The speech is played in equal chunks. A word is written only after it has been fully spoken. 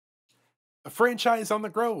A franchise on the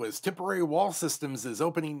grow as Temporary Wall Systems is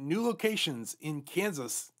opening new locations in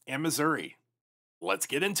Kansas and Missouri. Let's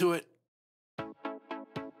get into it.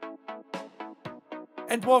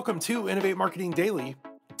 And welcome to Innovate Marketing Daily.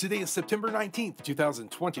 Today is September 19th,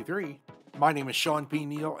 2023. My name is Sean P.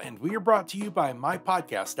 Neal, and we are brought to you by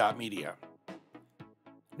mypodcast.media.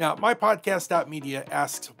 Now, mypodcast.media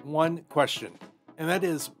asks one question, and that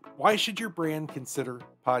is why should your brand consider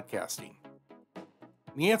podcasting?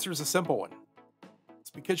 And the answer is a simple one. It's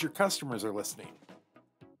because your customers are listening.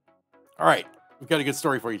 All right, we've got a good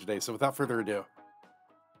story for you today. So without further ado,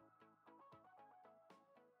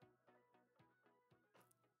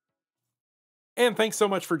 and thanks so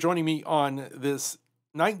much for joining me on this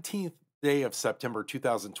 19th day of September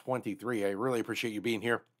 2023. I really appreciate you being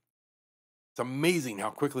here. It's amazing how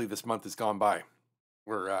quickly this month has gone by.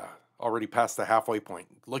 We're already past the halfway point,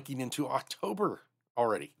 looking into October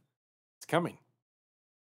already. It's coming.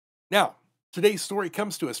 Now, today's story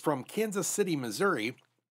comes to us from Kansas City, Missouri,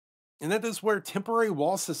 and that is where Temporary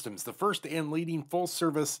Wall Systems, the first and leading full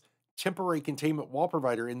service temporary containment wall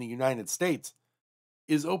provider in the United States,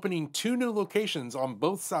 is opening two new locations on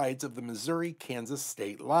both sides of the Missouri Kansas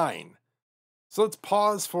state line. So let's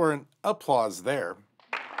pause for an applause there.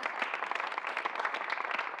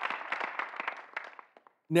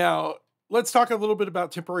 Now, let's talk a little bit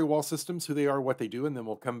about Temporary Wall Systems, who they are, what they do, and then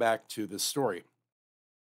we'll come back to this story.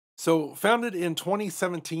 So, founded in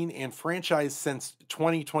 2017 and franchised since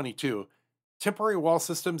 2022, Temporary Wall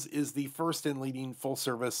Systems is the first and leading full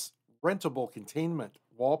service rentable containment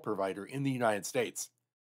wall provider in the United States.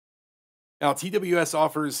 Now, TWS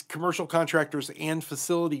offers commercial contractors and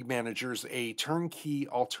facility managers a turnkey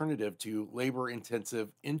alternative to labor intensive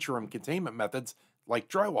interim containment methods like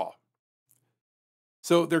drywall.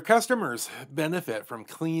 So, their customers benefit from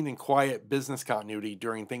clean and quiet business continuity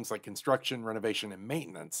during things like construction, renovation, and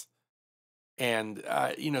maintenance. And,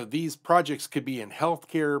 these projects could be in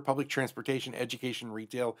healthcare, public transportation, education,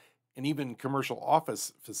 retail, and even commercial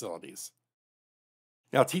office facilities.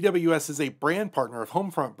 Now, TWS is a brand partner of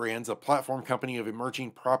HomeFront Brands, a platform company of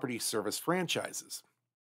emerging property service franchises.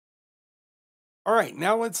 All right,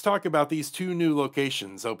 now let's talk about these two new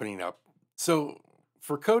locations opening up. So,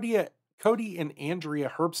 for Cody and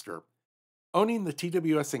Andrea Herbster, owning the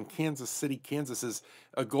TWS in Kansas City, Kansas is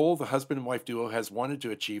a goal the husband and wife duo has wanted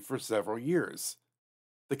to achieve for several years.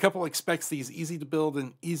 The couple expects these easy to build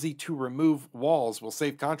and easy to remove walls will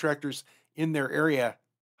save contractors in their area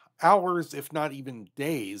hours, if not even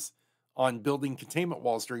days, on building containment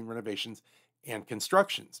walls during renovations and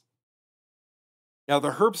constructions. Now,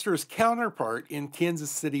 the Herbster's counterpart in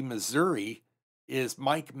Kansas City, Missouri is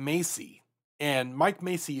Mike Macy. And Mike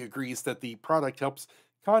Macy agrees that the product helps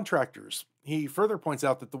contractors. He further points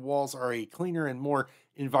out that the walls are a cleaner and more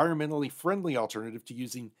environmentally friendly alternative to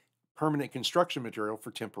using permanent construction material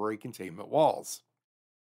for temporary containment walls.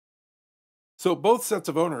 So, both sets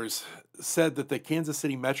of owners said that the Kansas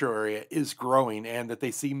City metro area is growing and that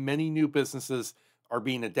they see many new businesses are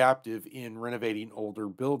being adaptive in renovating older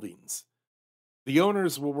buildings. The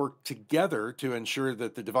owners will work together to ensure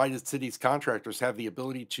that the divided cities contractors have the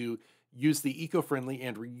ability to use the eco friendly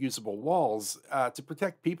and reusable walls to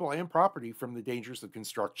protect people and property from the dangers of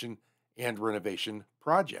construction and renovation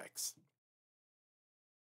projects.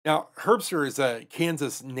 Now, Herbster is a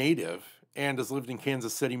Kansas native and has lived in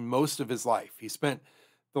Kansas City most of his life. He spent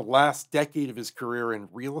the last decade of his career in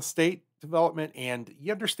real estate development, and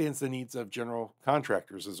he understands the needs of general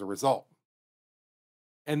contractors as a result.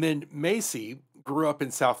 And then Macy grew up in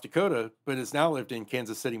South Dakota, but has now lived in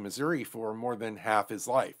Kansas City, Missouri for more than half his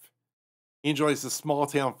life. He enjoys the small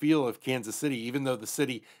town feel of Kansas City, even though the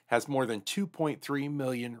city has more than 2.3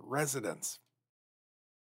 million residents.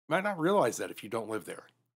 You might not realize that if you don't live there.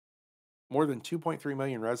 More than 2.3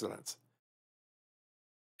 million residents.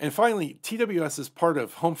 And finally, TWS is part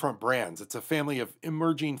of HomeFront Brands. It's a family of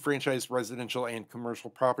emerging franchise residential and commercial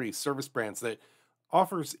property service brands that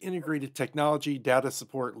offers integrated technology, data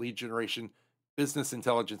support, lead generation, business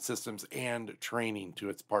intelligence systems, and training to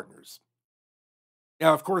its partners.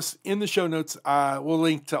 Now, of course, in the show notes, we'll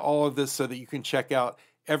link to all of this so that you can check out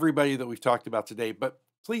everybody that we've talked about today. But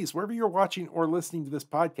please, wherever you're watching or listening to this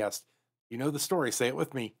podcast, you know the story, say it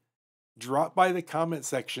with me. Drop by the comment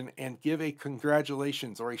section and give a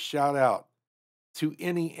congratulations or a shout out to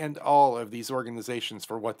any and all of these organizations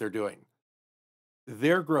for what they're doing.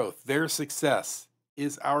 Their growth, their success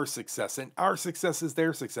is our success, and our success is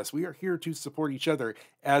their success. We are here to support each other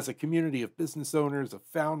as a community of business owners, of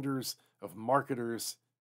founders, of marketers,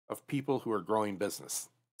 of people who are growing business.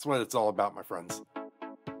 That's what it's all about, my friends.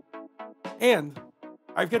 And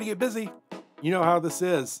I've got to get busy. You know how this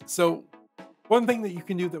is. So, One thing that you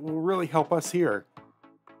can do that will really help us here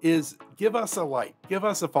is give us a like, give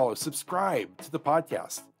us a follow, subscribe to the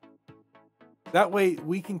podcast. That way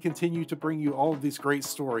we can continue to bring you all of these great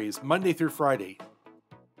stories Monday through Friday,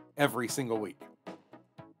 every single week.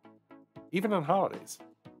 Even on holidays.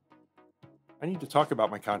 I need to talk about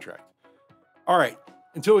my contract. All right.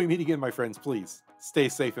 Until we meet again, my friends, please stay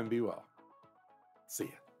safe and be well. See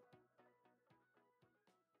ya.